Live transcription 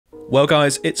Well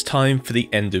guys, it's time for the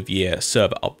end of year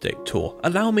server update tour.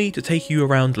 Allow me to take you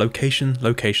around location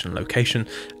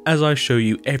as I show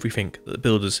you everything that the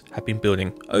builders have been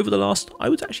building over the last, I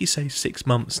would actually say 6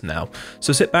 months now.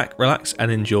 So sit back, relax and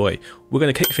enjoy. We're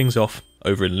going to kick things off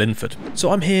over in Linford.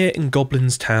 So I'm here in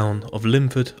Goblin's town of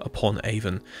Linford upon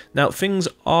Avon. Now things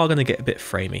are going to get a bit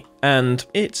framey and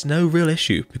it's no real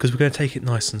issue because we're going to take it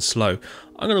nice and slow.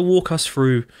 I'm going to walk us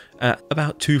through at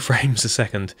about 2 frames a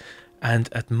second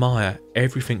and admire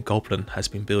everything Goblin has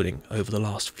been building over the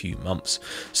last few months.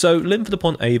 So Linford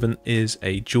upon Avon is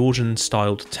a Georgian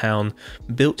styled town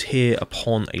built here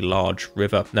upon a large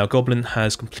river. Now Goblin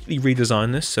has completely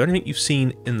redesigned this, so anything you've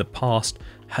seen in the past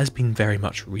has been very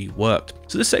much reworked.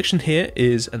 So this section here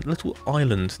is a little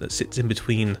island that sits in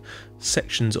between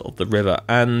sections of the river,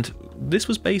 and this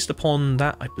was based upon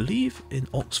that, I believe, in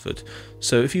Oxford.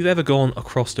 So if you've ever gone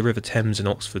across the River Thames in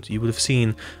Oxford, you would have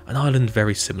seen an island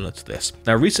very similar to this.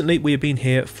 Now recently we have been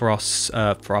here for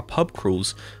our pub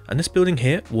crawls, and this building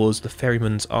here was the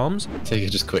Ferryman's Arms. Take it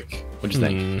just quick. What do you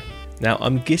think? Now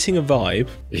I'm getting a vibe.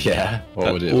 Yeah.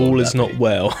 What would it? All is not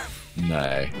well.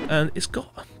 No. And it's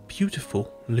got a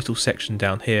beautiful little section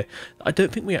down here I don't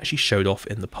think we actually showed off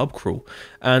in the pub crawl,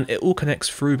 and it all connects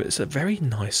through, but it's a very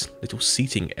nice little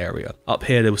seating area. Up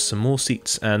here there was some more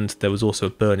seats and there was also a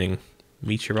burning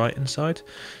meteorite inside.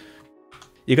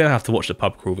 You're going to have to watch the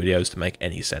pub crawl videos to make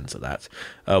any sense of that.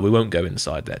 We won't go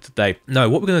inside there today. No,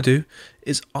 what we're going to do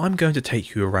is I'm going to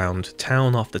take you around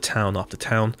town after town after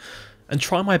town and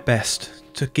try my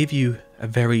best to give you a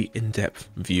very in-depth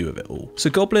view of it all. So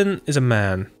Goblin is a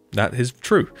man. That is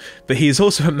true, but he is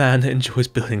also a man that enjoys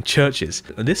building churches,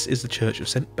 and this is the Church of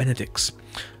St. Benedict's.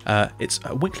 Its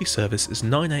weekly service is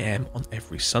 9 AM on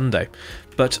every Sunday,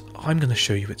 but I'm going to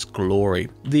show you its glory.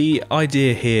 The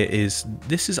idea here is,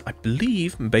 this is, I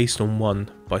believe, based on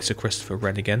one by Sir Christopher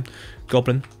Wren again.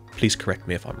 Goblin, please correct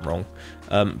me if I'm wrong,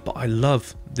 but I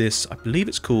love this. I believe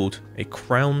it's called a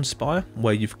crown spire,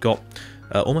 where you've got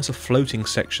almost a floating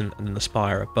section and then the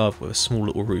spire above with a small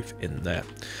little roof in there.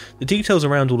 The details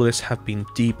around all of this have been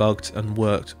debugged and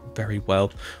worked very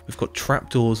well. We've got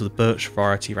trapdoors of the birch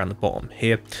variety around the bottom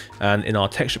here, and in our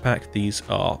texture pack these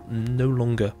are no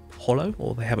longer hollow,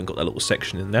 or they haven't got that little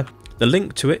section in there. The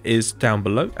link to it is down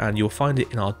below and you'll find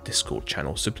it in our Discord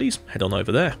channel, so please head on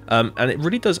over there. And it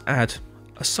really does add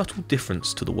a subtle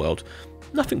difference to the world.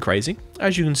 Nothing crazy.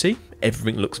 As you can see,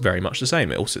 everything looks very much the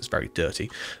same. It also is very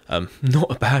dirty. Not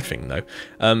a bad thing though.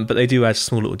 But they do add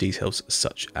small little details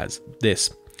such as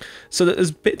this. So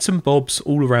there's bits and bobs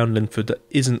all around Linford that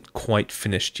isn't quite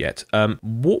finished yet.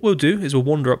 What we'll do is we'll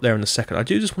wander up there in a second. I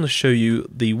do just want to show you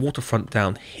the waterfront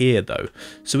down here though.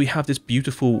 So we have this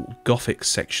beautiful Gothic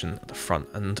section at the front,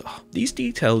 and these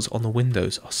details on the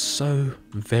windows are so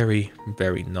very,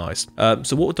 very nice.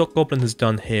 So what Doc Goblin has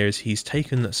done here is he's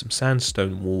taken some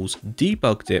sandstone walls,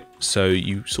 debugged it so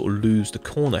you sort of lose the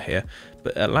corner here,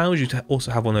 but it allows you to also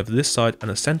have one over this side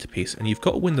and a centerpiece, and you've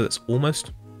got a window that's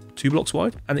almost 2 blocks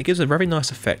wide, and it gives a very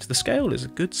nice effect. The scale is a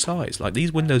good size, like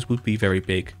these windows would be very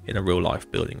big in a real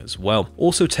life building as well.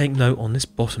 Also take note on this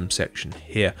bottom section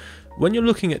here. When you're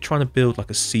looking at trying to build like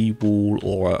a sea wall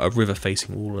or a river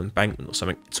facing wall, an embankment or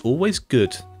something, it's always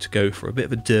good to go for a bit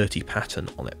of a dirty pattern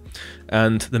on it.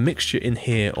 And the mixture in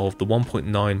here of the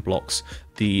 1.9 blocks,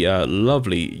 the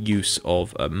lovely use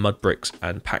of mud bricks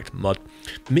and packed mud,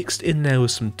 mixed in there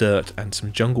with some dirt and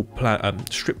some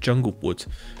stripped jungle wood,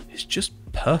 is just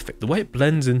perfect. The way it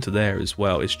blends into there as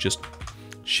well is just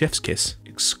chef's kiss.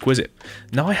 Exquisite.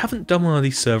 Now I haven't done one of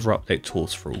these server update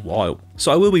tours for a while,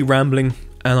 so I will be rambling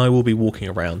and I will be walking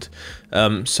around.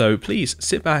 So please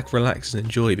sit back, relax and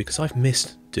enjoy, because I've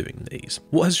missed doing these.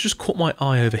 What has just caught my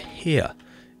eye over here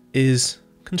is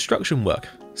construction work.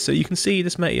 So you can see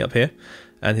this matey up here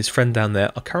and his friend down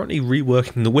there are currently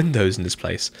reworking the windows in this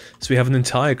place. So we have an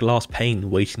entire glass pane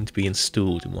waiting to be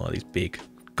installed in one of these big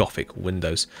Gothic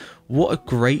windows. What a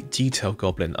great detail,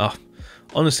 Goblin.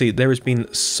 Honestly, there has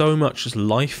been so much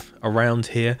life around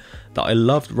here that I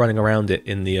loved running around it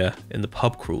in the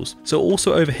pub crawls. So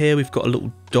also over here we've got a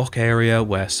little dock area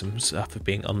where some stuff is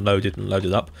being unloaded and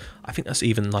loaded up. I think that's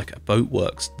even like a boat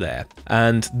works there.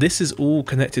 And this is all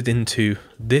connected into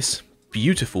this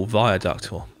beautiful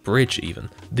viaduct, or bridge even.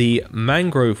 The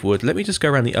mangrove wood, let me just go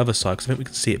around the other side because I think we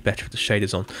can see it better if the shade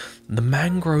is on. The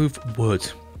mangrove wood.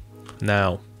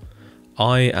 Now,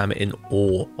 I am in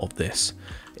awe of this.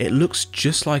 It looks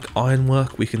just like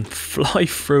ironwork. We can fly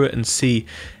through it and see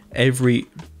every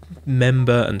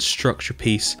member and structure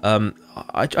piece.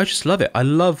 I just love it. I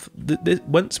love this.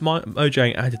 Once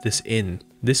Mojang added this in,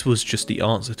 This was just the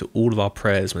answer to all of our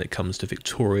prayers when it comes to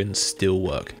Victorian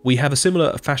steelwork. We have a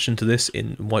similar fashion to this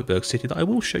in Whiteburg City that I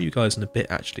will show you guys in a bit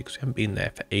actually, because we haven't been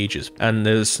there for ages. And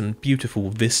there's some beautiful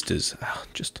vistas.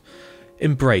 Just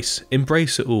embrace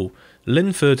it all.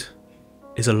 Linford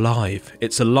is alive.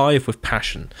 It's alive with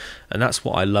passion, and that's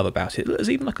what I love about it. There's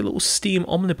even like a little steam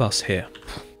omnibus here.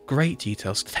 Great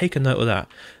details. Take a note of that.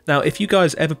 Now, if you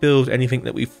guys ever build anything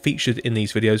that we've featured in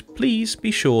these videos, please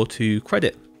be sure to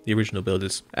credit the original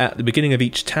builders. At the beginning of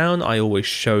each town, I always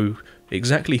show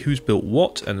exactly who's built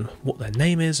what and what their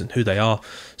name is and who they are.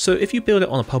 So if you build it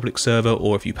on a public server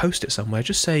or if you post it somewhere,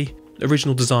 just say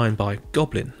original design by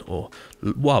Goblin or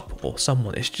Wub or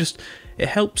someone. It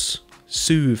helps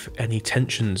soothe any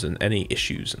tensions and any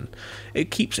issues, and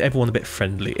it keeps everyone a bit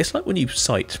friendly. It's like when you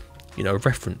cite, a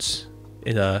reference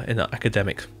in an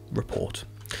academic report.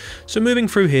 So moving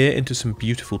through here into some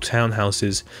beautiful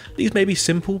townhouses. These may be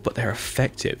simple, but they're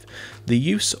effective. The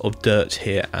use of dirt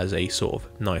here as a sort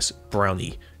of nice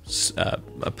brownie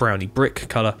brick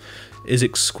colour is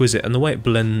exquisite, and the way it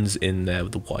blends in there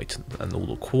with the white and all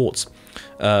the quartz.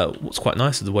 What's quite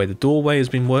nice is the way the doorway has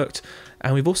been worked,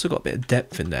 and we've also got a bit of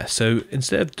depth in there. So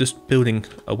instead of just building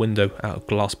a window out of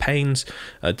glass panes,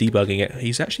 debugging it,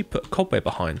 he's actually put a cobweb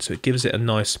behind, so it gives it a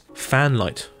nice fan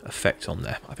light effect on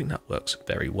there. I think that works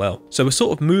very well. So we're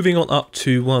sort of moving on up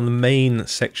to one of the main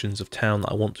sections of town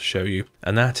that I want to show you,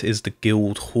 and that is the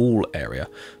Guild Hall area.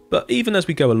 But even as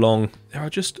we go along, there are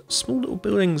just small little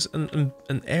buildings and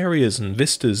areas and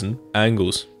vistas and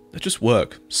angles that just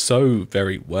work so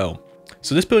very well.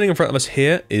 So this building in front of us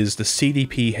here is the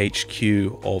CDP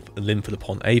HQ of Linford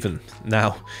upon Avon.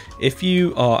 Now, if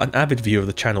you are an avid viewer of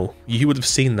the channel, you would have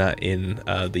seen that in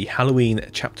the Halloween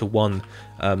Chapter 1,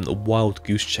 the Wild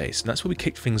Goose Chase, and that's where we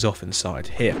kicked things off inside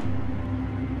here.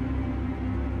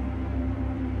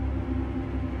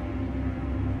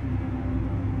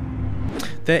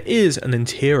 There is an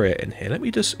interior in here. Let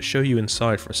me just show you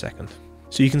inside for a second.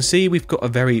 So you can see we've got a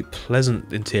very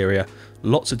pleasant interior,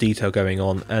 lots of detail going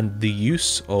on, and the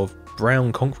use of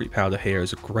brown concrete powder here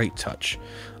is a great touch.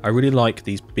 I really like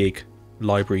these big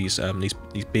libraries,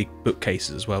 these big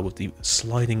bookcases as well, with the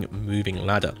sliding moving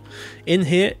ladder. In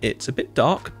here it's a bit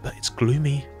dark, but it's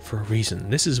gloomy for a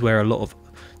reason. This is where a lot of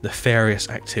nefarious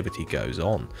activity goes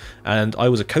on, and I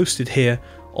was accosted here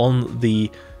on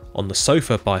the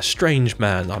sofa by a strange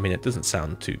man. I mean, it doesn't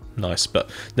sound too nice, but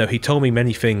no, he told me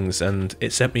many things and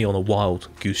it sent me on a wild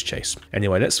goose chase.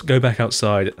 Anyway, let's go back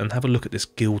outside and have a look at this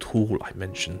Guild Hall I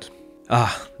mentioned.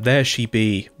 Ah, there she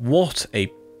be. What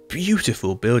a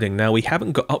beautiful building. Now, we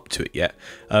haven't got up to it yet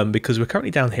because we're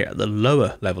currently down here at the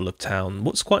lower level of town.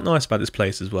 What's quite nice about this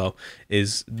place as well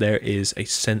is there is a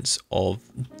sense of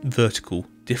vertical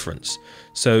difference.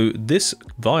 So this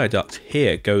viaduct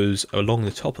here goes along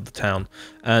the top of the town,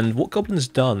 and what Goblin's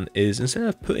done is, instead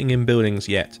of putting in buildings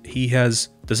yet, he has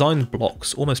designed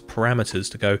blocks, almost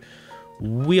parameters, to go,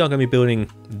 we are going to be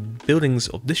building buildings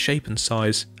of this shape and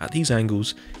size at these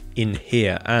angles in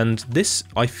here. And this,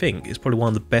 I think, is probably one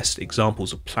of the best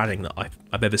examples of planning that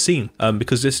I've ever seen,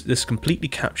 because this completely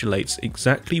encapsulates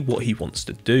exactly what he wants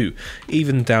to do,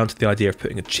 even down to the idea of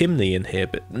putting a chimney in here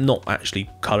but not actually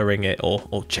colouring it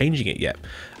or changing it yet.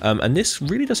 And this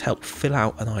really does help fill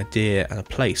out an idea and a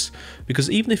place,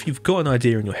 because even if you've got an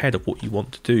idea in your head of what you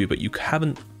want to do but you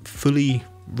haven't fully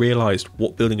realised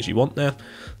what buildings you want there,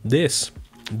 this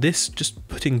just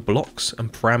putting blocks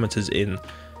and parameters in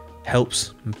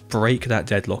helps break that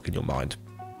deadlock in your mind.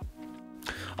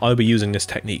 I'll be using this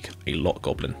technique a lot,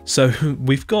 Goblin. So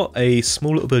we've got a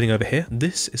small little building over here.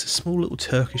 This is a small little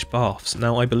Turkish baths.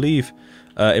 Now, I believe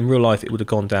in real life it would have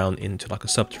gone down into like a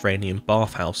subterranean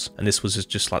bathhouse, and this was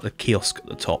just like the kiosk at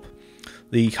the top.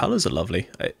 The colours are lovely.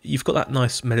 You've got that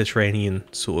nice Mediterranean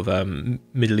sort of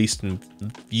Middle Eastern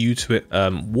view to it.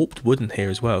 Warped wood in here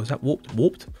as well. Is that warped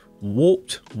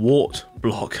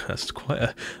block? That's quite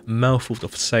a mouthful to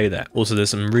say that. Also,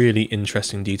 there's some really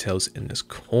interesting details in this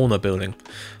corner building.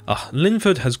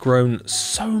 Linford has grown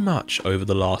so much over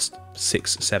the last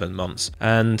 6-7 months,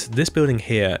 and this building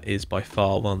here is by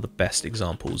far one of the best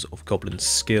examples of Goblin's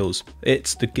skills.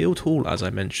 It's the Guild Hall, as I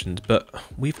mentioned, but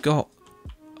we've got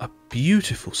a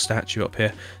beautiful statue up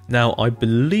here. Now, I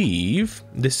believe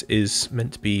this is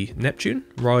meant to be Neptune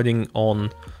riding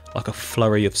on like a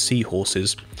flurry of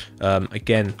seahorses.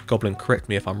 Again, Goblin, correct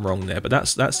me if I'm wrong there, but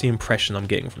that's the impression I'm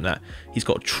getting from that. He's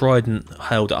got a trident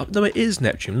held up. No, it is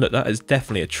Neptune. Look, that is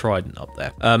definitely a trident up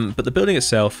there. But the building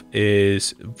itself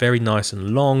is very nice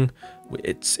and long.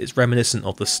 It's reminiscent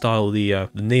of the style, the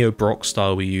neo-Baroque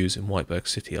style we use in Whiteburg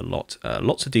City a lot.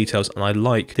 Lots of details, and I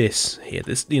like this here.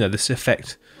 This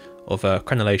effect of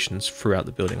crenulations throughout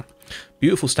the building.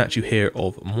 Beautiful statue here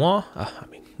of moi. I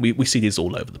mean, we see these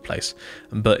all over the place,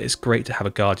 but it's great to have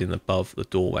a guardian above the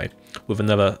doorway with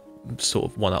another sort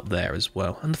of one up there as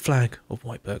well, and the flag of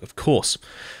Whiteburg, of course.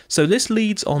 So this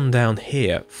leads on down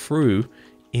here through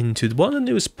into one of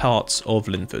the newest parts of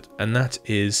Linford, and that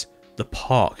is the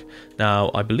park.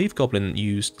 Now, I believe Goblin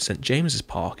used St James's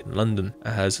Park in London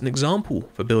as an example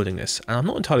for building this, and I'm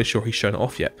not entirely sure he's shown it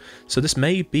off yet, so this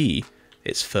may be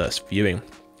its first viewing,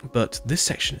 but this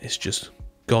section is just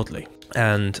godly.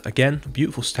 And again, a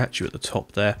beautiful statue at the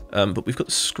top there, but we've got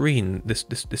the screen,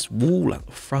 this wall at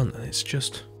the front, and it's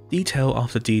just detail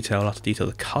after detail after detail.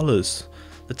 The colours,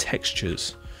 the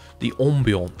textures, the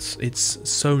ambiance, it's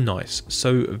so nice,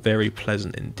 so very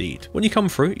pleasant indeed. When you come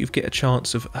through, you get a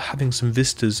chance of having some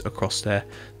vistas across there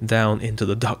down into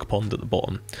the duck pond at the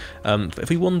bottom. But if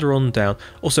we wander on down,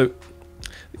 also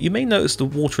you may notice the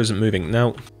water isn't moving.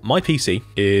 Now, my PC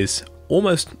is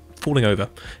almost falling over,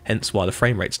 hence why the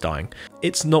frame rate's dying.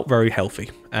 It's not very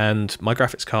healthy, and my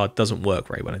graphics card doesn't work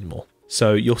very well anymore.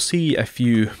 So you'll see a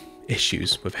few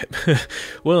issues with it.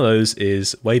 One of those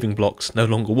is waving blocks no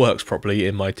longer works properly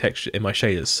in my texture, in my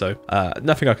shaders, so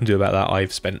nothing I can do about that.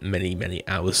 I've spent many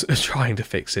hours trying to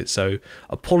fix it, so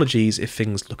apologies if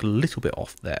things look a little bit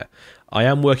off there. I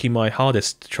am working my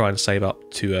hardest to try and save up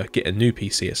to get a new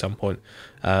PC at some point,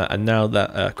 and now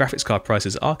that graphics card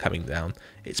prices are coming down,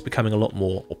 it's becoming a lot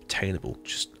more obtainable.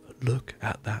 Just look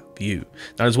at that view.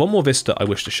 Now, there's one more vista I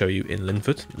wish to show you in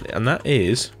Linford, and that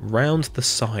is round the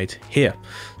side here.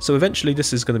 So eventually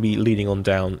this is going to be leading on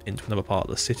down into another part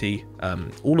of the city.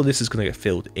 All of this is going to get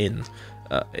filled in.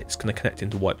 It's going to connect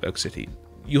into Whiteburg City.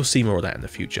 You'll see more of that in the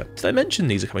future. Did I mention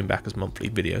these are coming back as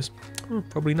monthly videos?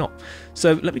 Probably not.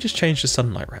 So let me just change the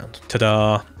sunlight round.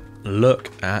 Ta-da! Look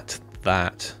at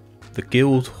that. The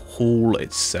guild hall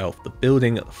itself, the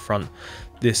building at the front,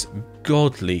 this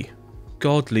godly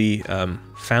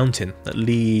fountain that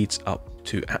leads up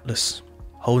to Atlas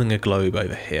holding a globe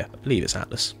over here. I believe it's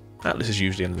Atlas. Atlas is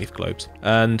usually underneath globes.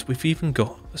 And we've even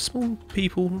got small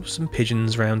people, some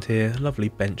pigeons around here, lovely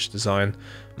bench design.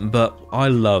 But I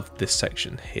love this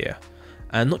section here.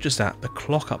 And not just that, the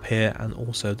clock up here and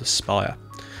also the spire.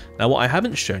 Now, what I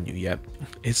haven't shown you yet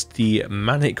is the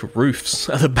manic roofs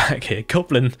at the back here.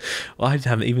 Goblin, I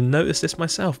haven't even noticed this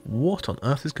myself. What on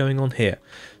earth is going on here?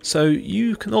 So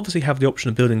you can obviously have the option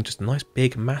of building just a nice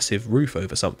big massive roof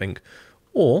over something,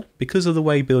 or because of the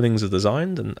way buildings are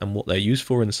designed and what they're used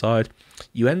for inside,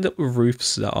 you end up with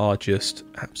roofs that are just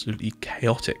absolutely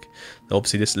chaotic. Now,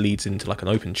 obviously this leads into like an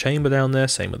open chamber down there,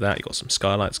 same with that, you've got some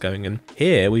skylights going in.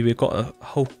 Here we've got a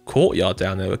whole courtyard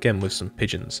down there, again with some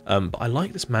pigeons. But I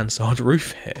like this mansard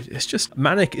roof here. It's just,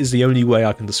 manic is the only way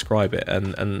I can describe it,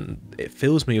 and it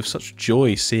fills me with such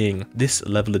joy seeing this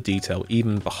level of detail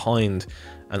even behind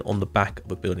and on the back of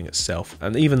the building itself,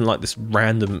 and even like this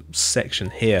random section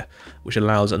here which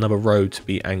allows another road to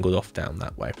be angled off down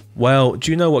that way. Well,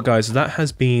 do you know what, guys, that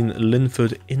has been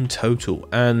Linford in total,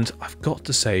 and I've got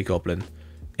to say, Goblin,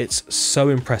 it's so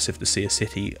impressive to see a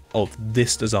city of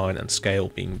this design and scale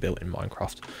being built in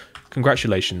Minecraft.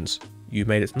 Congratulations, you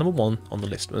made it to #1 on the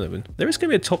list. There is going to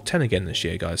be a top 10 again this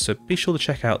year, guys, so be sure to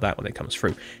check out that when it comes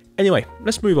through. Anyway,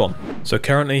 let's move on. So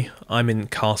currently I'm in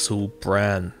Castle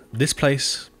Bran. This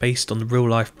place, based on the real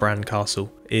life Bran Castle,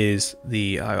 is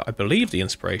the, I believe, the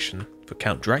inspiration for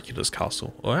Count Dracula's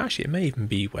castle, or actually it may even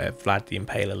be where Vlad the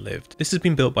Impaler lived. This has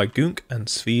been built by Gunk and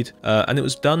Svid, and it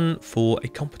was done for a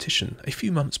competition a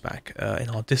few months back in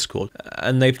our Discord,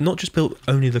 and they've not just built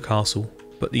only the castle,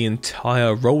 but the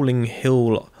entire rolling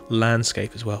hill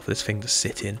landscape as well for this thing to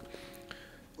sit in.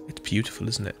 It's beautiful,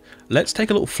 isn't it? Let's take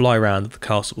a little fly around of the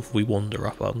castle before we wander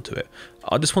up onto it.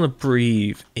 I just want to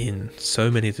breathe in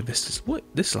so many of the vistas. What?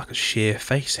 This is like a sheer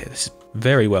face here. This is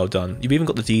very well done. You've even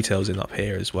got the details in up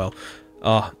here as well.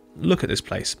 Look at this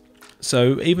place.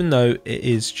 So even though it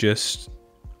is just,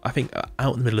 I think,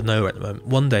 out in the middle of nowhere at the moment,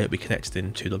 one day it'll be connected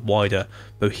into the wider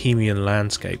Bohemian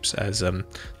landscapes, as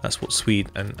that's what Swede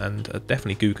and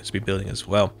definitely Gook has been building as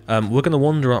well. We're going to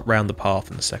wander up round the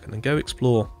path in a second and go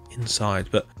explore inside,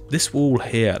 but this wall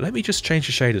here, let me just change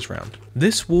the shaders around.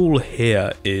 This wall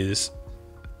here is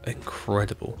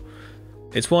incredible.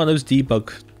 It's one of those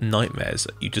debug nightmares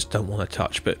that you just don't want to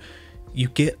touch, but you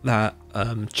get that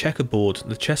checkerboard,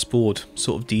 the chessboard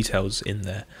sort of details in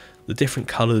there, the different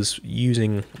colours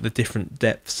using the different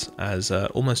depths as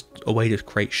almost a way to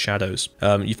create shadows.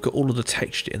 You've got all of the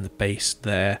texture in the base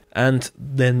there, and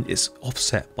then it's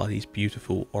offset by these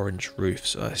beautiful orange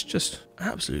roofs. It's just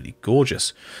absolutely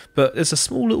gorgeous. But there's a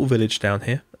small little village down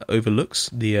here that overlooks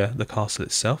the castle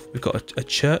itself. We've got a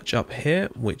church up here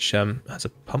which has a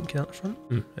pumpkin out the front.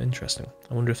 Interesting.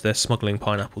 I wonder if they're smuggling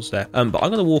pineapples there. But I'm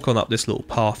going to walk on up this little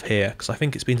path here because I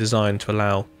think it's been designed to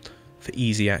allow for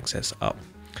easy access up.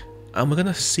 And we're going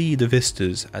to see the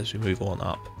vistas as we move on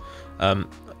up.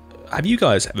 Have you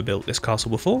guys ever built this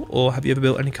castle before, or have you ever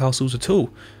built any castles at all?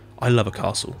 I love a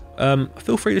castle.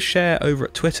 Feel free to share over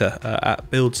at Twitter at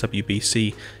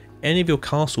BuildsWBC any of your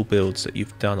castle builds that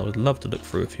you've done. I would love to look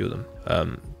through a few of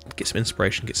them. Get some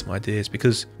inspiration, get some ideas,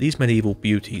 because these medieval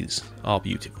beauties are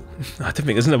beautiful. I don't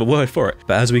think there's another word for it.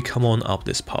 But as we come on up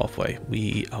this pathway,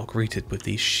 we are greeted with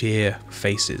these sheer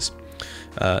faces.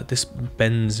 This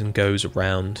bends and goes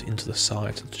around into the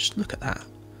side. Just look at that.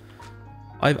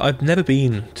 I've never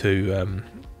been to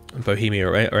Bohemia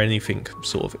or anything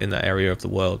sort of in that area of the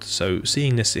world, so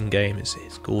seeing this in game is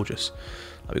gorgeous.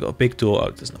 We've got a big door. Oh,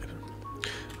 it doesn't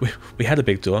open. We had a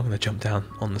big door. I'm going to jump down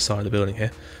on the side of the building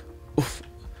here. Oof.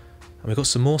 And we've got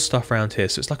some more stuff around here,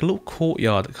 so it's like a little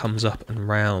courtyard that comes up and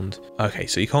round. Okay,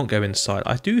 so you can't go inside.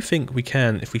 I do think we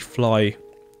can if we fly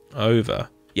over.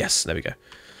 Yes, there we go.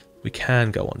 We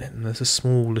can go on in, and there's a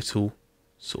small little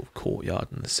sort of courtyard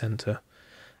in the centre.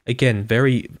 Again,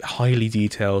 very highly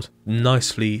detailed,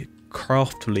 nicely,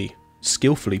 craftily,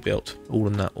 skillfully built, all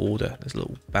in that order. There's a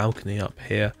little balcony up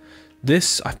here.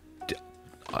 This,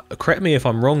 correct me if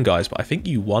I'm wrong, guys, but I think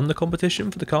you won the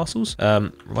competition for the castles.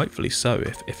 Rightfully so,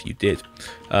 if you did,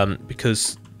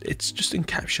 because it's just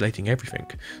encapsulating everything.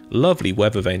 Lovely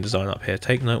weather vane design up here.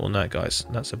 Take note on that, guys.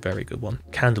 That's a very good one.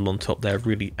 Candle on top there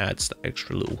really adds the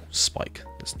extra little spike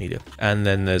that's needed. And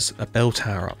then there's a bell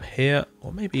tower up here,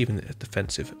 or maybe even a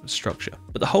defensive structure.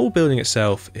 But the whole building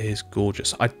itself is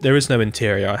gorgeous. There is no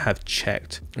interior, I have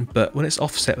checked, but when it's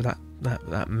offset with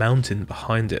that mountain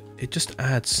behind it, it just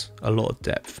adds a lot of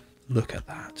depth. Look at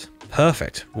that.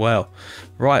 Perfect. Well,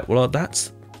 right. Well,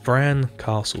 that's Bran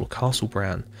Castle, or Castle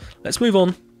Bran. Let's move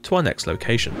on to our next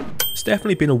location. It's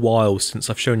definitely been a while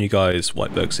since I've shown you guys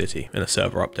Whiteburg City in a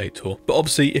server update tour, but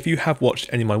obviously if you have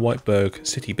watched any of my Whiteburg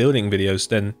City building videos,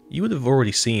 then you would have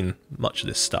already seen much of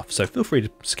this stuff, so feel free to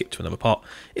skip to another part.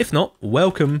 If not,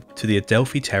 welcome to the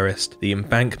Adelphi Terrace, the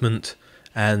embankment,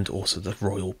 and also the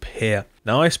Royal Pier.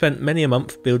 Now, I spent many a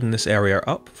month building this area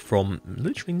up from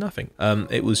literally nothing.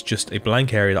 It was just a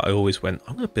blank area that I always went,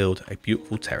 I'm going to build a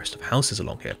beautiful terrace of houses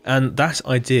along here. And that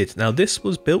I did. Now, this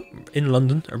was built in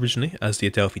London originally as the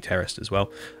Adelphi Terrace as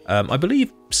well. I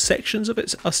believe sections of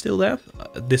it are still there.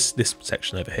 This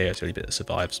section over here is the only bit that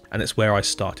survives. And it's where I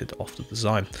started off the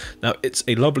design. Now, it's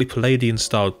a lovely Palladian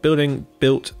styled building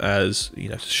built as, you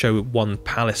know, to show one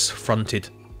palace fronted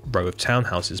row of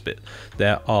townhouses, but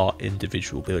there are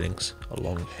individual buildings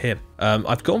along here.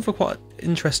 I've gone for quite an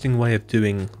interesting way of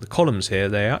doing the columns here.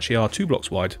 They actually are 2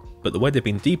 blocks wide, but the way they've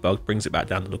been debugged brings it back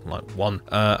down to looking like 1.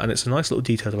 And it's a nice little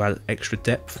detail to add extra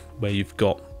depth where you've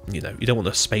got, you know, you don't want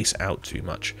to space out too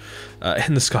much.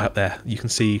 In the sky up there, you can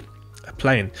see a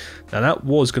plane. Now that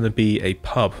was going to be a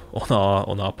pub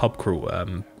on our pub crawl.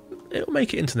 It'll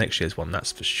make it into next year's one,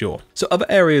 that's for sure. So other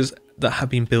areas that have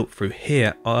been built through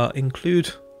here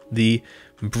include the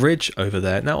bridge over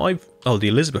there. Now the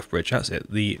Elizabeth Bridge, that's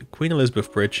it. The Queen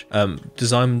Elizabeth Bridge,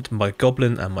 designed by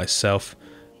Goblin and myself,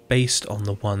 based on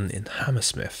the one in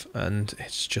Hammersmith. And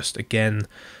it's just, again,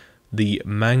 the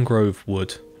mangrove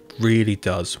wood really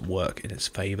does work in its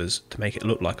favours to make it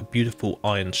look like a beautiful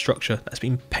iron structure that's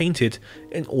been painted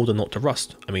in order not to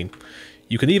rust. I mean,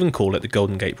 you can even call it the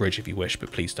Golden Gate Bridge if you wish,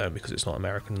 but please don't, because it's not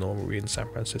American, nor are we in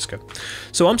San Francisco.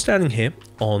 So I'm standing here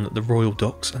on the Royal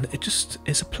Docks, and it just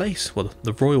is a place, well,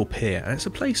 the Royal Pier, and it's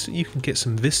a place that you can get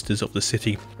some vistas of the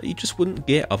city that you just wouldn't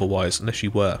get otherwise unless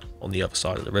you were on the other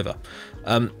side of the river.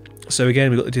 So again,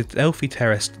 we've got the Adelphi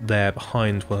Terrace there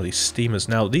behind one of these steamers.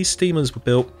 Now, these steamers were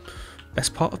built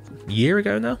best part of a year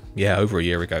ago now? Yeah, over a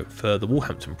year ago for the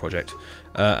Wolverhampton project.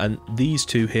 And these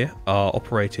two here are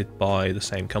operated by the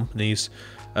same companies,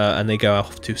 and they go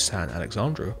off to San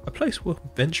Alexandro, a place we'll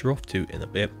venture off to in a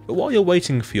bit. But while you're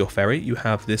waiting for your ferry, you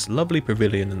have this lovely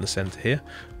pavilion in the centre here,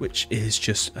 which is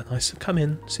just a nice come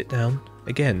in, sit down,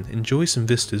 again, enjoy some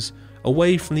vistas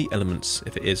away from the elements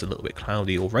if it is a little bit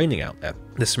cloudy or raining out there.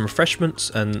 There's some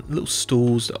refreshments and little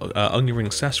stalls, onion ring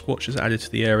Sasquatches added to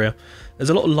the area.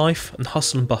 There's a lot of life and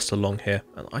hustle and bustle along here,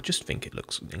 and I just think it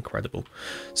looks incredible.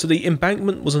 So the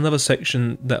embankment was another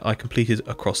section that I completed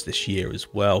across this year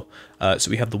as well. So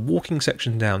we have the walking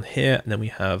section down here, and then we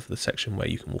have the section where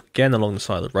you can walk again along the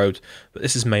side of the road, but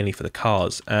this is mainly for the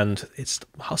cars, and it's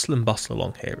hustle and bustle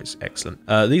along here is excellent.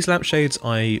 These lampshades,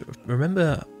 I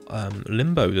remember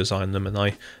Limbo designed them, and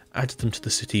I added them to the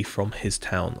city from his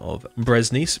town of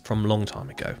Bresnice from a long time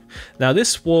ago. Now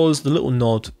this was the little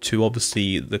nod to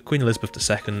obviously the Queen Elizabeth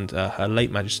II, her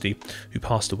late majesty, who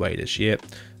passed away this year,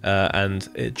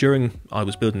 during I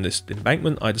was building this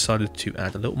embankment, I decided to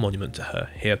add a little monument to her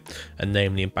here and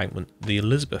name the embankment the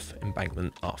Elizabeth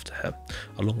Embankment after her,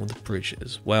 along with the bridge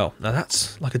as well. Now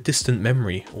that's like a distant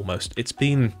memory almost. It's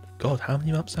been, God, how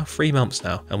many months now? 3 months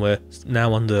now, and we're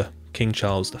now under King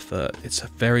Charles III. It's a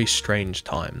very strange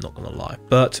time, not gonna lie.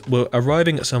 But we're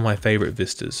arriving at some of my favourite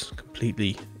vistas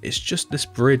completely. It's just this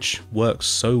bridge works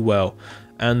so well,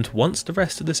 and once the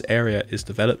rest of this area is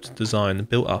developed, designed and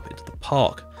built up into the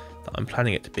park that I'm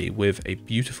planning it to be, with a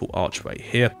beautiful archway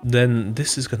here, then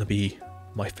this is going to be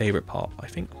my favourite part, I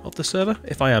think, of the server,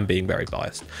 if I am being very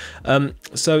biased.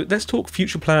 So let's talk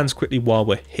future plans quickly while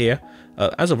we're here.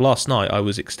 As of last night, I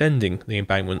was extending the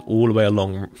embankment all the way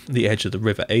along the edge of the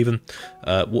River Avon.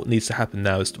 What needs to happen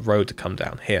now is the road to come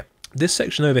down here. This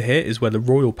section over here is where the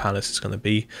Royal Palace is going to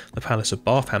be, the Palace of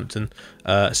Bathampton,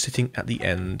 sitting at the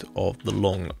end of the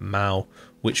Long Mall,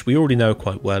 which we already know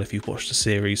quite well if you've watched the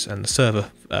series and the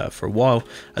server for a while,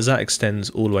 as that extends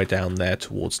all the way down there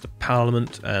towards the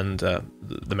Parliament and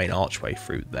the main archway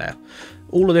through there.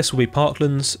 All of this will be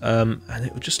parklands, and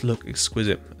it will just look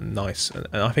exquisite and nice. And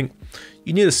I think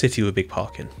you need a city with a big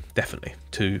park in, definitely,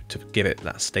 to give it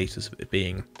that status of it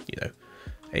being, you know,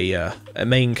 a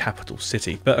main capital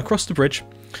city. But across the bridge,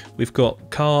 we've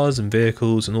got cars and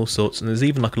vehicles and all sorts, and there's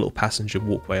even like a little passenger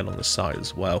walkway along the side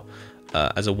as well,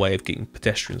 as a way of getting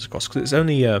pedestrians across, because it's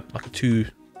only like a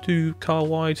two car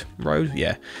wide road.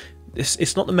 Yeah,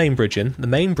 it's not the main bridge in. The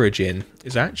main bridge in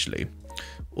is actually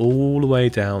all the way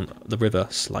down the river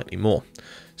slightly more.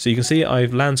 So you can see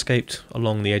I've landscaped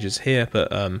along the edges here, but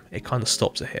it kind of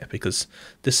stops it here because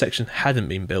this section hadn't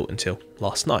been built until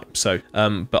last night. So,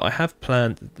 but I have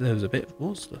planned, there's a bit,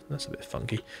 that's a bit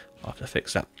funky, I'll have to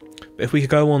fix that. But if we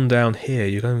go on down here,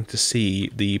 you're going to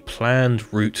see the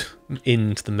planned route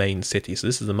into the main city. So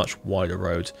this is a much wider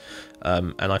road,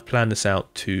 and I've planned this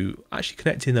out to actually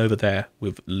connect in over there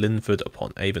with Linford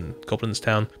upon Avon, Goblin's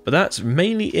Town. But that's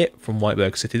mainly it from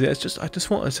Whiteburg City. I just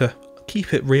wanted to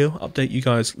keep it real, update you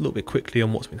guys a little bit quickly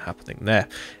on what's been happening there.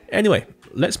 Anyway,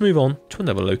 let's move on to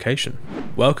another location.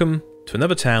 Welcome to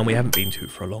another town we haven't been to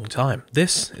for a long time.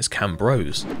 This is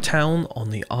Cambrose, a town on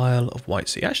the Isle of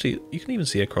Whitesea. Actually, you can even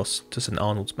see across to St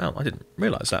Arnold's Mount. I didn't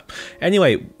realise that.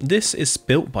 Anyway, this is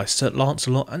built by Sir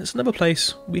Lancelot, and it's another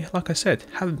place we, like I said,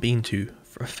 haven't been to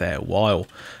for a fair while.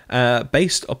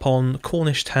 Based upon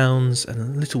Cornish towns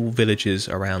and little villages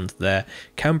around there,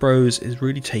 Cambrose is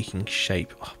really taking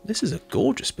shape. Oh, this is a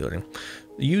gorgeous building.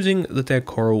 Using the dead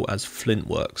coral as flint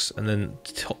works and then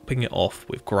topping it off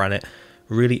with granite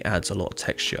really adds a lot of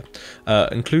texture,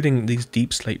 including these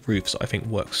deep slate roofs. I think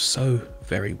works so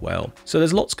very well. So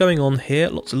there's lots going on here,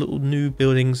 lots of little new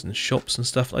buildings and shops and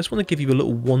stuff. I just want to give you a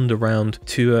little wander around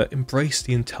to embrace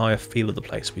the entire feel of the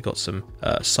place. We've got some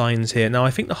signs here. Now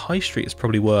I think the high street is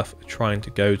probably worth trying to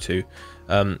go to.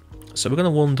 So we're going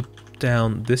to wander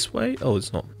down this way. Oh,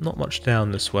 it's not much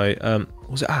down this way.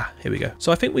 Was it? Ah, here we go.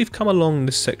 So I think we've come along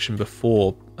this section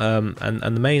before, and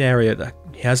the main area that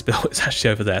he has built is actually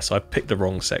over there, so I picked the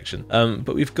wrong section.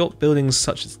 But we've got buildings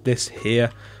such as this here,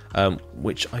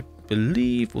 which I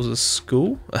believe was a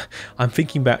school. I'm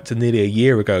thinking back to nearly a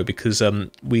year ago because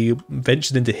we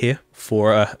ventured into here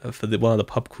for one of the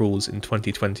pub crawls in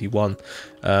 2021,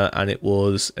 and it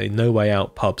was a No Way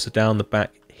Out pub. So down the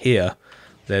back here,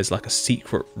 there's like a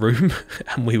secret room,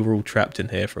 and we were all trapped in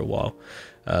here for a while.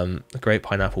 The Great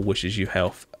Pineapple wishes you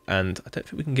health, and I don't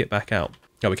think we can get back out.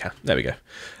 Oh, we can. There we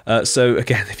go. So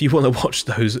again, if you want to watch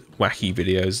those wacky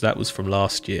videos, that was from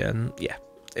last year, and yeah,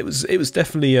 it was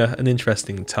definitely an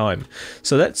interesting time.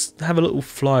 So let's have a little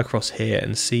fly across here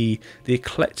and see the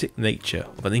eclectic nature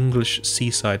of an English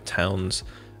seaside town's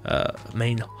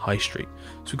main high street.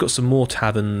 So we've got some more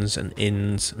taverns and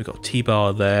inns. We've got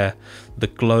T-Bar there, the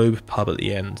Globe pub at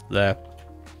the end there,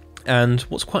 and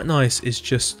what's quite nice is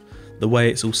just the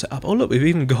way it's all set up. Oh look, we've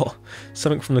even got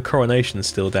something from the coronation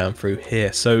still down through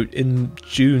here. So in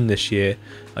June this year,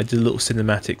 I did a little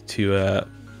cinematic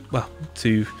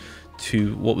to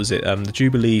to, what was it, the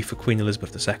Jubilee for Queen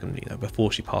Elizabeth II, you know,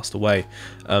 before she passed away.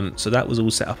 So that was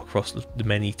all set up across the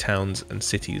many towns and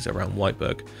cities around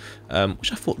Whiteburg,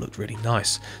 which I thought looked really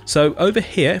nice. So over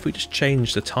here, if we just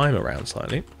change the time around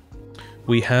slightly,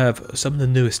 we have some of the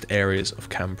newest areas of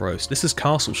Cambros. This is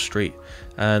Castle Street,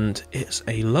 and it's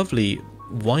a lovely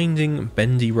winding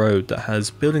bendy road that has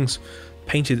buildings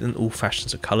painted in all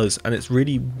fashions of colours, and it's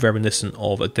really reminiscent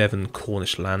of a Devon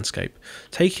Cornish landscape.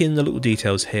 Take in the little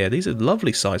details here. These are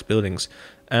lovely sized buildings,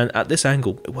 and at this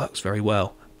angle it works very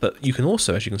well. But you can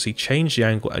also, as you can see, change the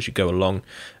angle as you go along,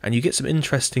 and you get some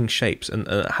interesting shapes, and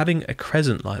having a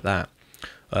crescent like that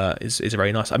is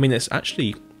very nice. I mean, it's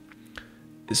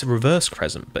a reverse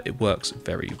crescent, but it works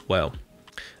very well.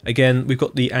 Again, we've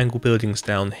got the angle buildings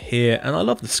down here, and I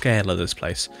love the scale of this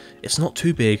place. It's not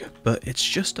too big, but it's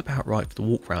just about right for the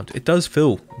walk round. It does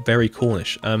feel very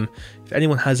Cornish. If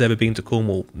anyone has ever been to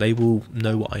Cornwall, they will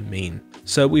know what I mean.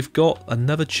 So we've got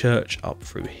another church up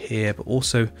through here, but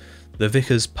also the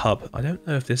Vicar's Pub. I don't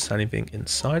know if there's anything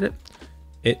inside it.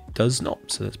 It does not,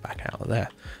 so let's back out of there.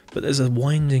 But there's a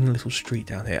winding little street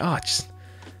down here.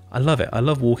 I love it. I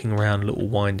love walking around little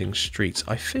winding streets.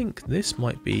 I think this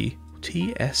might be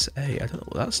TSA. I don't know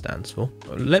what that stands for.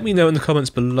 Let me know in the comments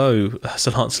below,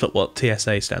 Sir Lancelot, what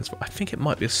TSA stands for. I think it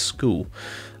might be a school.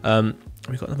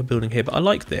 We've got another building here, but I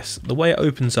like this. The way it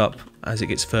opens up as it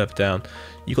gets further down.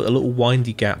 You've got a little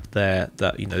windy gap there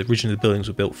that, you know, originally the buildings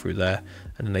were built through there,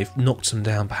 and then they've knocked them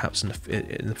down perhaps in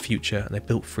the future, and they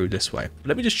built through this way. But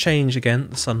let me just change again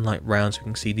the sunlight round so we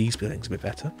can see these buildings a bit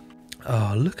better.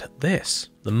 Oh, look at this.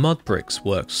 The mud bricks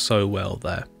work so well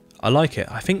there. I like it.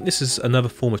 I think this is another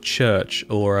form of church,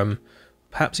 or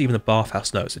perhaps even a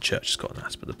bathhouse. No, it's a church. It's got an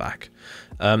asp at the back.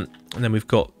 And then we've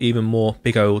got even more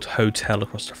big old hotel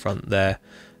across the front there,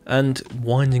 and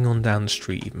winding on down the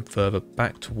street even further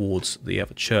back towards the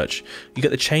other church. You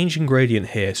get the changing gradient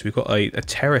here. So we've got a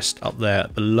terrace up there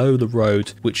below the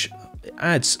road, which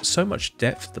adds so much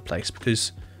depth to the place,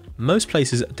 because most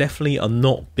places definitely are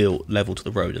not built level to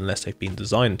the road unless they've been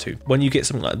designed to. When you get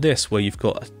something like this, where you've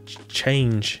got a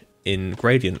change in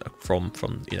gradient from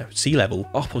you know, sea level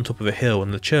up on top of a hill,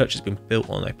 and the church has been built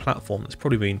on a platform that's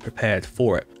probably been prepared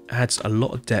for it, adds a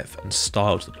lot of depth and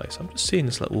style to the place. I'm just seeing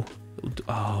this little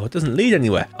oh, it doesn't lead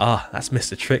anywhere. That's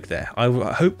missed a trick there. I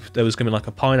hope there was going to be like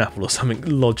a pineapple or something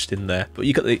lodged in there. But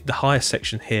you got the highest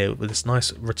section here with this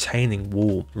nice retaining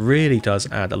wall. Really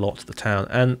does add a lot to the town,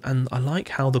 and I like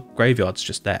how the graveyard's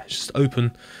just there. It's just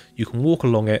open. You can walk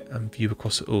along it and view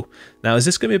across it all. Now, is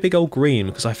this going to be a big old green?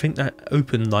 Because I think that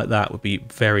open like that would be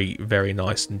very, very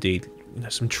nice indeed. You know,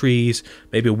 some trees,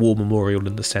 maybe a war memorial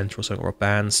in the centre or something, or a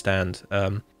bandstand.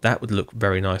 That would look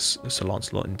very nice, Sir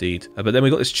Lancelot indeed. But then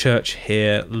we've got this church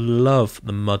here. Love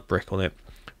the mud brick on it.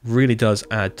 Really does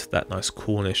add to that nice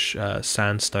Cornish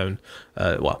sandstone.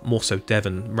 Well, more so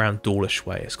Devon, round Dawlish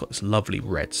way. It's got this lovely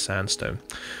red sandstone.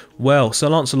 Well, Sir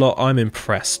Lancelot, I'm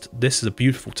impressed. This is a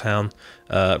beautiful town.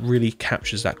 Really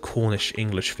captures that Cornish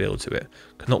English feel to it.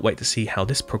 Cannot wait to see how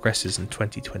this progresses in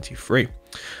 2023.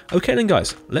 Okay then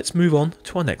guys, let's move on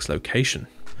to our next location.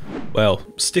 Well,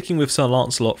 sticking with Sir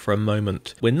Lancelot for a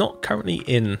moment, we're not currently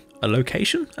in a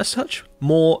location as such,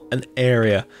 more an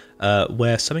area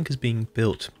where something is being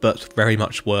built, but very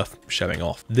much worth showing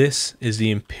off. This is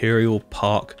the Imperial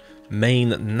Park main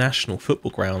national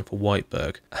football ground for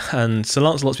Whiteburg, and Sir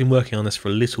Lancelot's been working on this for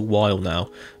a little while now,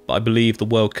 but I believe the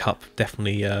World Cup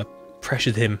definitely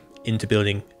pressured him into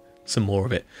building some more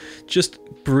of it. Just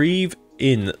breathe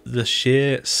in the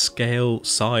sheer scale,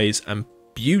 size and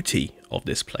beauty of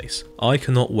this place. I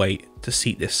cannot wait to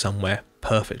see this somewhere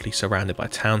perfectly surrounded by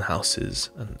townhouses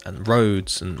and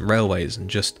roads and railways, and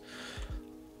just,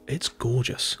 it's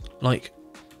gorgeous. Like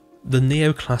the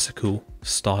neoclassical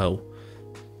style.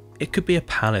 It could be a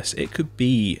palace, it could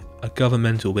be a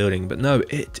governmental building, but no,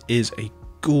 it is a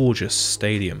gorgeous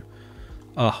stadium.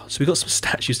 So we've got some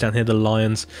statues down here, the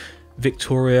lions,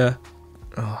 Victoria,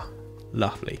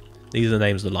 lovely. These are the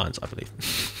names of the lions, I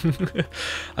believe.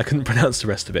 I couldn't pronounce the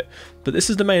rest of it. But this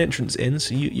is the main entrance in,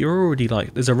 so you're already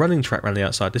like, there's a running track around the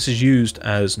outside. This is used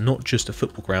as not just a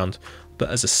football ground, but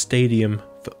as a stadium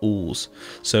for alls.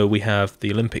 So we have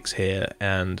the Olympics here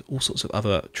and all sorts of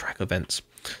other track events.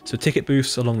 So ticket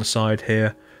booths along the side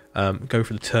here, go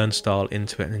through the turnstile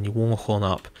into it, and then you walk on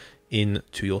up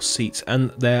into your seats,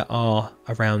 and there are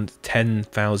around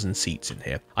 10,000 seats in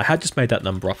here. I had just made that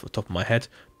number off the top of my head,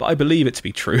 but I believe it to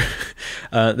be true.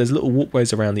 There's little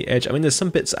walkways around the edge. I mean, there's some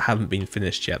bits that haven't been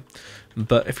finished yet,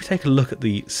 but if you take a look at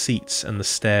the seats and the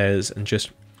stairs and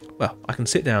just, well, I can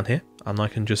sit down here and I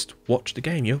can just watch the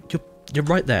game. You're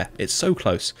right there. It's so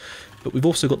close. But we've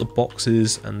also got the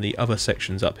boxes and the other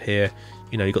sections up here.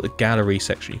 You know, you've got the gallery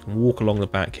section, you can walk along the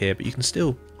back here, but you can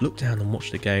still look down and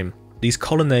watch the game. These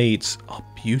colonnades are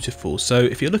beautiful, so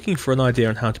if you're looking for an idea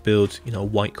on how to build, you know, a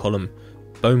white column,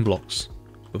 bone blocks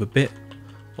with a bit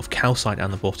of calcite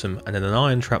down the bottom and then an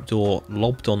iron trapdoor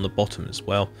lobbed on the bottom as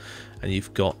well, and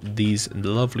you've got these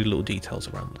lovely little details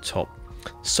around the top.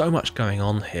 So much going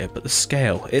on here, but the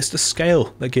scale, it's the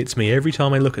scale that gets me. Every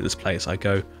time I look at this place I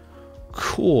go,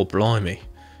 core blimey,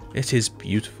 it is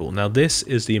beautiful. Now this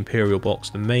is the Imperial Box,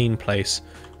 the main place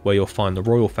where you'll find the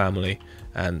royal family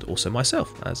and also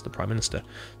myself as the Prime Minister.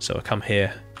 So I come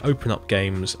here, open up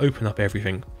games, open up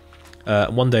everything.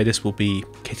 One day this will be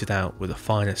kitted out with the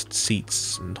finest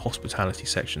seats and hospitality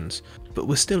sections, but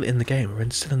we're still in the game, we're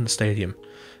still in the stadium,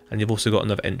 and you've also got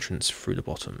another entrance through the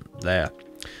bottom there.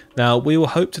 Now we will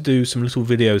hope to do some little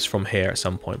videos from here at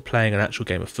some point, playing an actual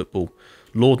game of football.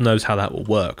 Lord knows how that will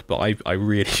work, but I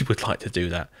really would like to do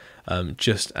that,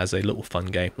 just as a little fun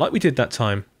game, like we did that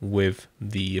time with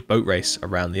the boat race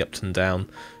around the Upton Down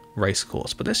race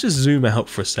course. But let's just zoom out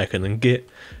for a second and get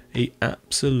a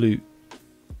absolute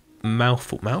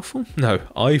eyeful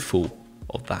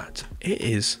of that. It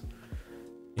is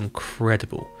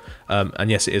incredible. And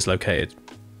yes, it is located,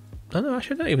 no,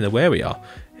 actually I don't even know where we are.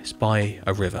 It's by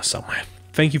a river somewhere.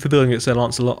 Thank you for building it, Sir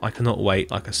Lancelot. I cannot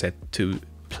wait, like I said, to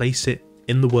place it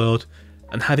in the world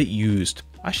and have it used.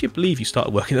 I actually believe you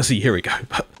started working as a year ago,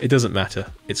 but it doesn't matter.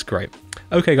 It's great.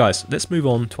 Okay guys, let's move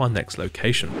on to our next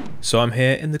location. So I'm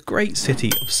here in the great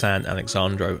city of San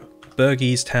Alexandro.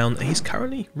 Bergie's town, he's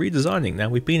currently redesigning. Now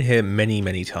we've been here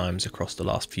many times across the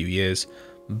last few years,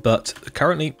 but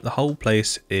currently the whole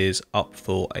place is up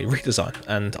for a redesign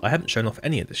and I haven't shown off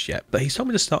any of this yet. But he's told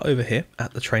me to start over here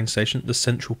at the train station, the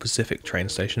Central Pacific train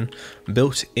station,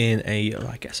 built in a,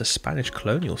 I guess, a Spanish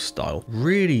colonial style.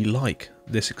 Really like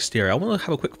this exterior. I want to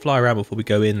have a quick fly around before we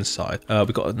go inside.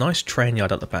 We've got a nice train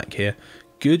yard at the back here.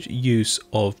 Good use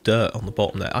of dirt on the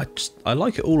bottom there. I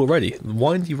like it all already.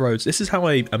 Windy roads. This is how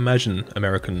I imagine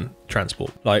American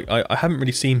transport. Like I haven't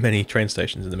really seen many train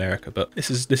stations in America, but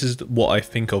this is what I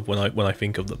think of when I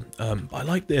think of them. I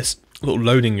like this little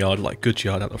loading yard, like goods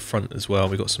yard out the front as well.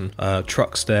 We've got some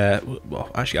trucks there.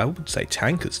 Well, actually I would say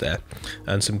tankers there,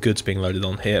 and some goods being loaded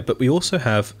on here. But we also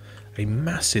have a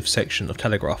massive section of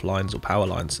telegraph lines or power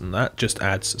lines, and that just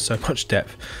adds so much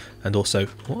depth. And also,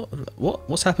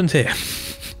 what's happened here?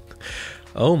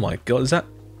 Oh my god, is that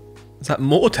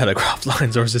more telegraph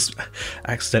lines, or has this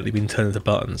accidentally been turned into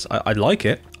buttons? I like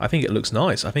it. I think it looks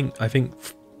nice. I think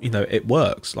you know, it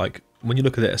works. Like when you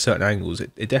look at it at certain angles,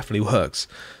 it definitely works.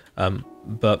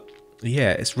 But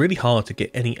yeah, it's really hard to get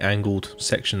any angled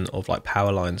section of like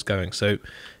power lines going. So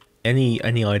any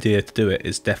idea to do it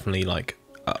is definitely like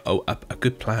a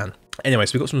good plan. Anyway,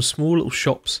 so we've got some small little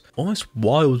shops, almost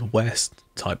Wild West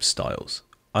type styles.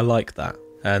 I like that.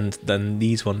 And then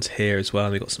these ones here as well.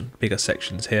 We've got some bigger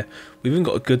sections here. We've even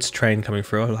got a goods train coming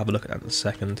through. I'll have a look at that in a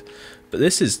second. But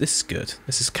this is good.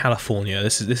 This is California.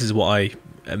 This is what I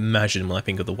imagine when I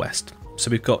think of the West. So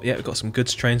we've got some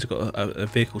goods trains. We've got a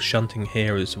vehicle shunting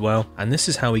here as well. And this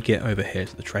is how we get over here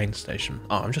to the train station.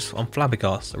 Oh, I'm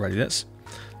flabbergasted already. Let's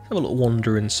have a little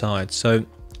wander inside. So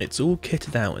it's all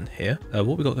kitted out in here.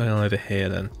 What we got going on over here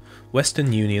then?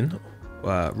 Western Union.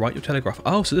 Write your telegraph.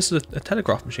 Oh, so this is a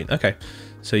telegraph machine. Okay,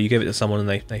 so you give it to someone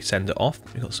and they send it off.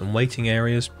 We've got some waiting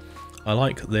areas. I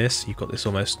like this. You've got this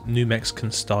almost New Mexican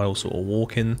style sort of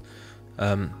walk-in.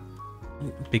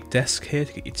 Big desk here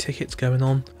to get your tickets going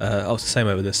on. Oh, it's the same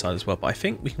over this side as well, but I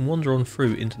think we can wander on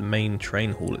through into the main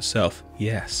train hall itself.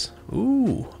 Yes.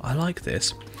 Ooh, I like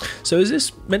this. So is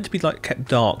this meant to be like kept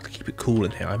dark to keep it cool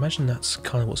in here? I imagine that's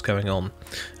kind of what's going on.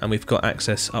 And we've got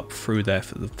access up through there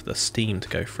for the steam to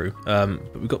go through.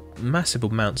 But we've got massive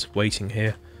amounts of waiting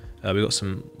here. We've got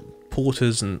some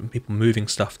porters and people moving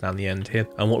stuff down the end here.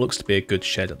 And what looks to be a good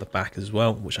shed at the back as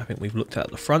well, which I think we've looked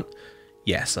at the front.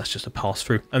 Yes, that's just a pass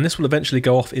through. And this will eventually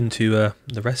go off into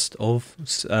the rest of,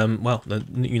 well, the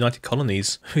United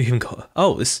Colonies. We even got,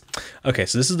 oh, this, okay,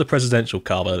 so this is the presidential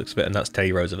car by the looks of it, and that's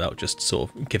Teddy Roosevelt just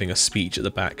sort of giving a speech at the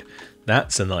back.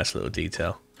 That's a nice little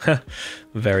detail.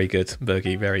 Very good,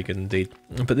 Bergie, very good indeed.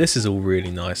 But this is all really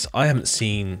nice. I haven't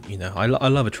seen, you know, I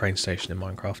love a train station in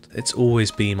Minecraft. It's always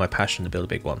been my passion to build a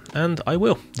big one, and I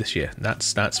will this year,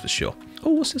 that's for sure. Oh,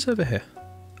 what's this over here?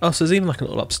 Oh, so there's even like a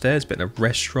little upstairs bit in a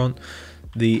restaurant.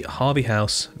 The Harvey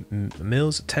House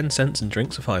meals 10 cents and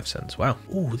drinks are 5 cents. Wow.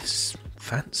 Oh, this is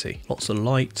fancy. Lots of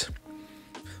light,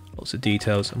 lots of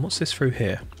details. And what's this through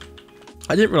here?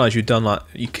 I didn't realise you'd done like,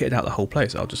 you kitted out the whole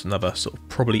place. Oh, just another sort of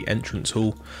probably entrance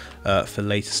hall for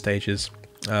later stages.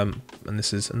 And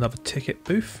this is another ticket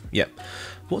booth. Yep.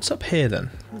 What's up here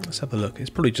then? Let's have a look. It's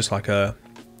probably just like a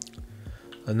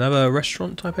Another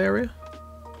restaurant type area?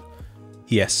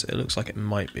 Yes, it looks like it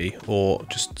might be, or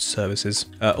just services.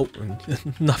 Oh,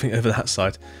 nothing over that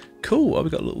side. Cool, well,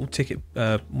 we've got a little ticket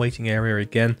waiting area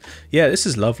again. Yeah, this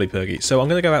is lovely, Bergie. So I'm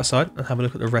going to go outside and have a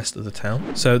look at the rest of the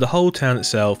town. So the whole town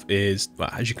itself is, well,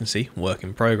 as you can see, work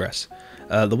in progress.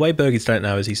 The way Bergie's done it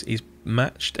now is he's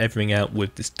matched everything out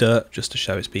with this dirt just to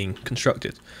show it's being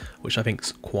constructed, which I think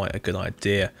is quite a good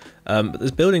idea. But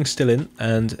there's buildings still in,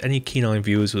 and any keen-eyed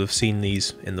viewers will have seen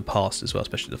these in the past as well,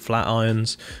 especially the flat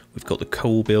irons. We've got the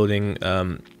coal building,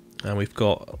 and we've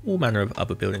got all manner of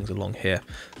other buildings along here.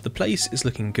 The place is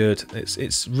looking good.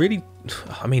 It's really,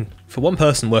 I mean, for one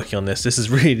person working on this is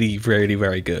really, really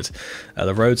very good.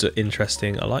 The roads are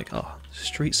interesting. I like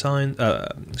street sign,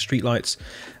 street lights,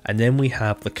 and then we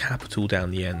have the Capitol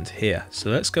down the end here. So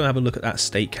let's go have a look at that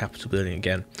state Capitol building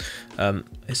again.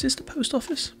 Is this the post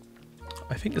office?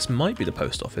 I think this might be the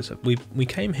post office. We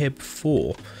came here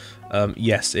before.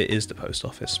 Yes, it is the post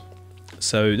office.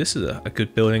 So this is a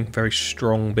good building, very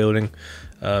strong building,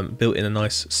 built in a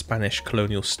nice Spanish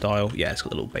colonial style. Yeah, it's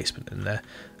got a little basement in there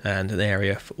and an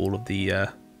area for all of the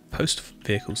post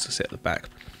vehicles to sit at the back.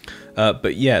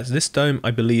 But yeah, this dome,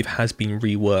 I believe, has been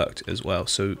reworked as well.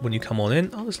 So when you come on in,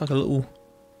 oh, there's like a little,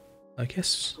 I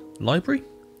guess, library?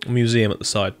 A museum at the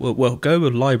side. We'll go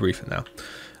with library for now.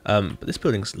 But this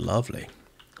building's lovely.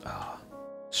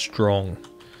 Strong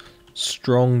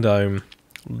dome,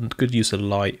 good use of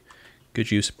light. Good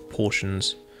use of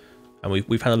proportions, and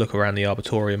we've had a look around the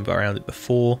arboretum around it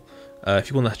before. If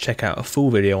you want to check out a full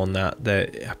video on that,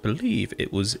 I believe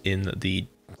it was in the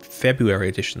February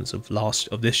editions of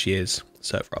this year's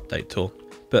server update tour.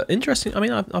 But interesting, I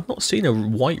mean, I've not seen a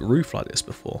white roof like this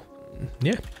before.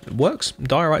 Yeah, it works.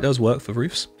 Diorite does work for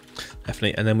roofs,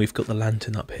 definitely. And then we've got the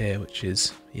lantern up here, which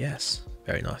is, yes,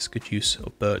 very nice. Good use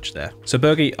of birch there. So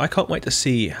Bergie, I can't wait to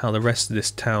see how the rest of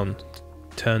this town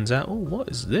turns out. Oh, what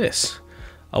is this?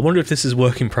 I wonder if this is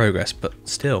work in progress, but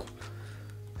still.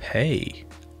 Hey.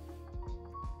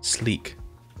 Sleek.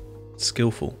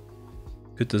 Skillful.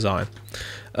 Good design.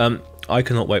 I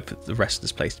cannot wait for the rest of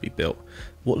this place to be built.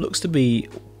 What looks to be,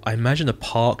 I imagine, a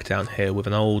park down here with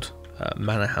an old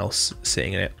manor house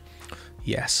sitting in it.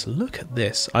 Yes, look at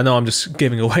this. I know I'm just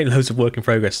giving away loads of work in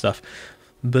progress stuff,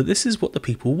 but this is what the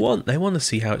people want. They want to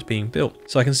see how it's being built.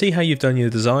 So I can see how you've done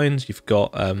your designs. You've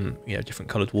got you know, different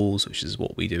coloured walls, which is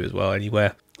what we do as well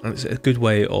anywhere. And it's a good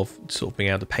way of sort of being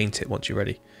able to paint it once you're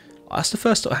ready. That's the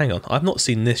first. Hang on, I've not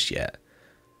seen this yet.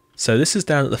 So this is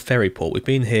down at the ferry port. We've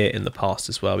been here in the past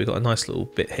as well. We've got a nice little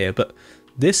bit here, but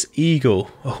this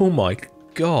eagle, oh my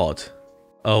god.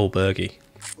 Oh, Bergie.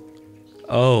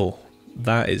 Oh,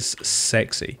 that is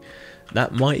sexy.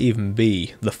 That might even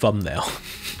be the thumbnail.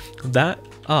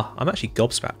 I'm actually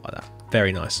gobsmacked by that.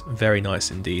 Very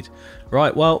nice indeed.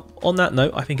 Right, well, on that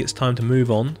note, I think it's time to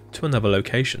move on to another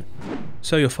location.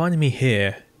 So you're finding me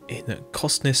here in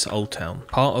Kostnice Old Town,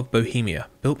 part of Bohemia,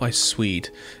 built by Swede.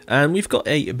 And we've got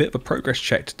a bit of a progress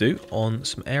check to do on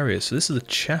some areas. So this is a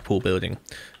chapel building,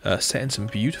 set in some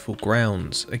beautiful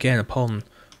grounds, again upon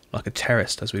like a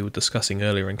terrace, as we were discussing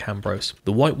earlier in Cambros.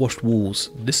 The whitewashed walls,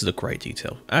 this is a great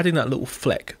detail. Adding that little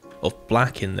fleck of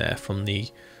black in there from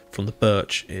the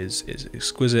birch is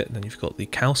exquisite. And then you've got the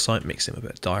calcite mixed in with a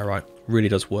bit of diorite. Really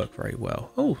does work very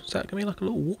well. Oh, is that going to be like a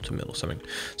little water mill or something?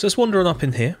 So let's wander on up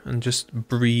in here and just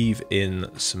breathe in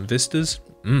some vistas.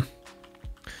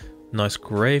 Nice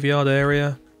graveyard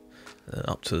area.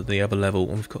 Up to the other level,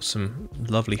 we've got some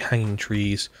lovely hanging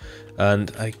trees and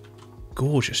a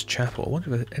gorgeous chapel. I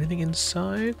wonder if there's anything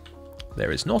inside.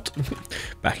 There is not.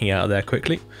 Backing out of there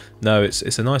quickly. No, it's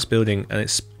a nice building, and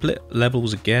it's split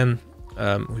levels again.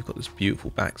 We've got this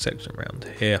beautiful back section around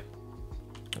here.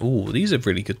 Oh, these are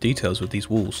really good details with these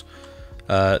walls.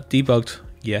 Debugged,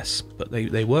 yes, but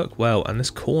they work well, and this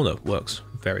corner works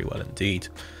very well indeed.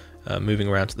 Moving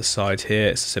around to the side here,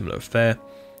 it's a similar affair.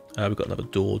 We've got another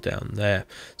door down there.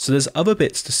 So there's other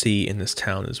bits to see in this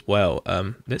town as well.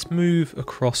 Let's move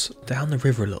across down the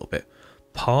river a little bit,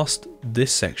 past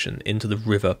this section into the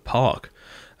river park.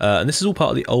 And this is all part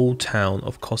of the old town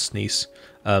of Kostnice.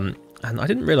 And I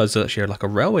didn't realise there's actually like a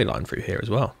railway line through here as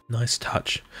well. Nice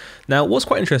touch. Now, what's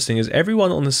quite interesting is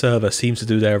everyone on the server seems to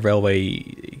do their railway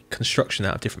construction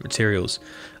out of different materials,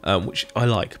 which I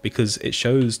like because it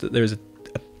shows that there is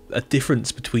a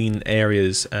difference between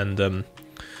areas and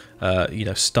you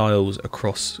know, styles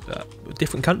across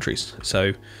different countries.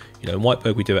 So, you know, in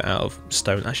Whiteburg we do it out of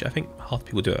stone. Actually, I think half the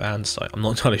people do it out of andesite. I'm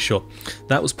not entirely sure.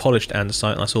 That was polished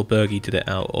andesite, and I saw Bergie did it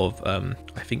out of,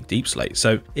 I think, deep slate.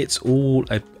 So it's all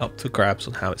up for grabs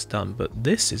on how it's done. But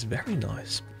this is very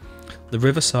nice. The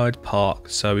Riverside Park.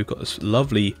 So we've got this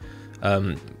lovely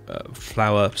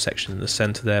flower section in the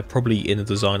centre there, probably in the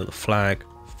design of the flag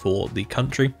for the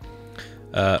country.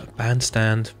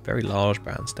 Bandstand, very large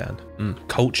bandstand.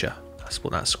 Culture, that's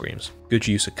what that screams. Good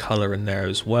use of colour in there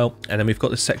as well. And then we've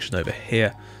got this section over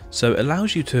here, so it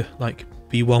allows you to like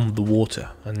be one with the water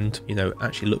and, you know,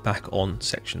 actually look back on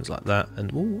sections like that.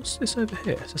 And what's this over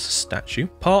here? Is this a statue?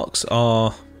 Parks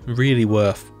are really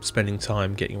worth spending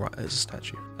time getting right as a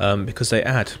statue, because they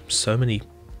add so many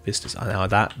visitors. I know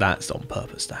that's on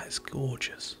purpose. That is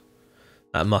gorgeous.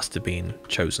 That must have been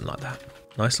chosen like that.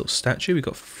 Nice little statue. We've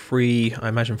got three, I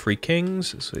imagine 3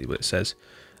 kings. Let's see what it says.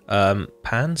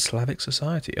 Pan-Slavic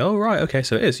Society. Oh, right. Okay,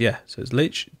 so it is, yeah. So it's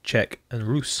Lich, Czech, and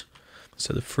Rus.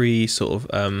 So the 3 sort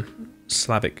of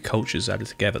Slavic cultures added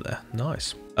together there.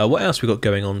 Nice. What else we got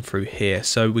going on through here?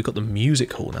 So we've got the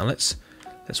music hall. Now let's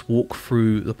walk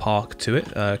through the park to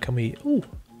it. Can we... Oh,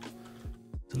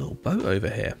 there's a little boat over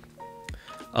here.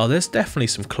 Oh, there's definitely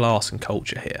some class and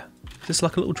culture here. Is this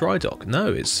like a little dry dock?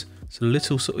 No, it's a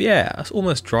little sort of... Yeah, it's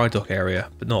almost dry dock area,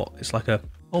 but not. It's like a...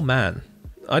 Oh, man.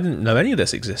 I didn't know any of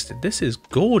this existed. This is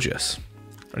gorgeous.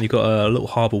 And you've got a little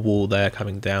harbour wall there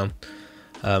coming down.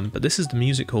 But this is the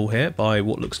music hall here by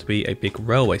what looks to be a big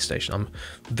railway station. I'm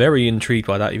very intrigued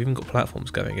by that. You've even got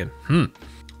platforms going in.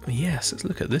 Yes, let's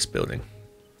look at this building.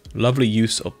 Lovely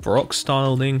use of Baroque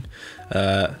styling.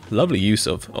 Lovely use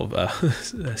of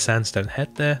sandstone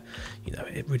head there. You know,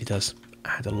 it really does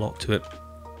add a lot to it.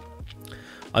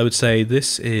 I would say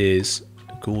this is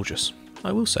gorgeous.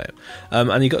 I will say it.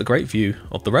 And you've got a great view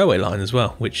of the railway line as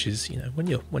well, which is, you know,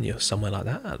 when you're somewhere like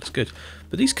that, that looks good.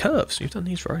 But these curves, you've done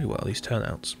these very well, these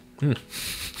turnouts.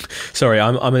 Sorry,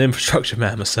 I'm an infrastructure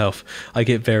man myself. I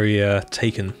get very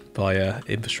taken by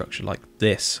infrastructure like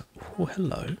this. Oh,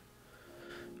 hello.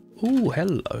 Oh,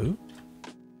 hello.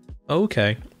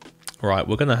 Okay. Right,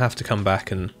 we're going to have to come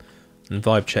back and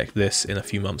vibe check this in a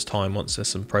few months' time once there's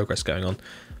some progress going on.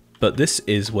 But this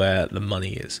is where the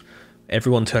money is.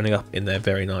 Everyone turning up in their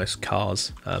very nice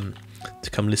cars to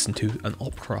come listen to an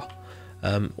opera,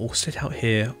 or sit out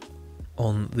here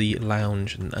on the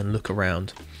lounge and look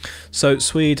around. So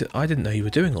Swede, I didn't know you were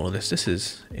doing all of this. This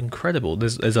is incredible.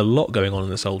 There's a lot going on in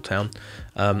this old town,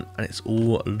 and it's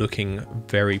all looking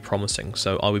very promising.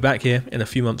 So I'll be back here in a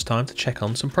few months' time to check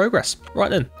on some progress.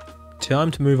 Right then,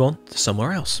 time to move on to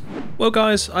somewhere else. Well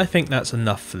guys, I think that's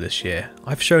enough for this year.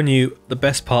 I've shown you the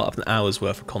best part of an hour's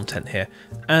worth of content here,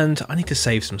 and I need to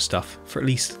save some stuff for at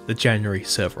least the January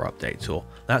server update tour.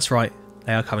 That's right,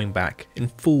 they are coming back in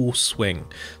full swing.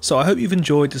 So I hope you've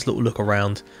enjoyed this little look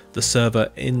around the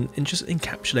server in just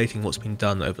encapsulating what's been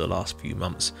done over the last few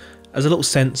months, as a little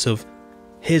sense of,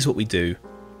 here's what we do,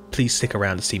 please stick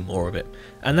around to see more of it.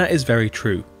 And that is very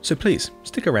true, so please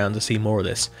stick around to see more of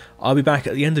this. I'll be back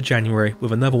at the end of January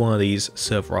with another one of these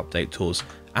server update tours,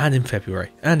 and in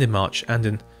February, and in March, and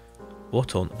in...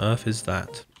 What on earth is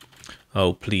that?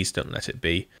 Oh, please don't let it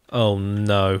be. Oh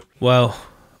no. Well,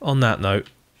 on that note,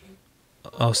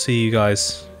 I'll see you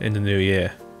guys in the new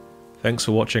year. Thanks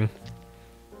for watching.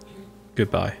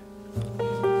 Goodbye.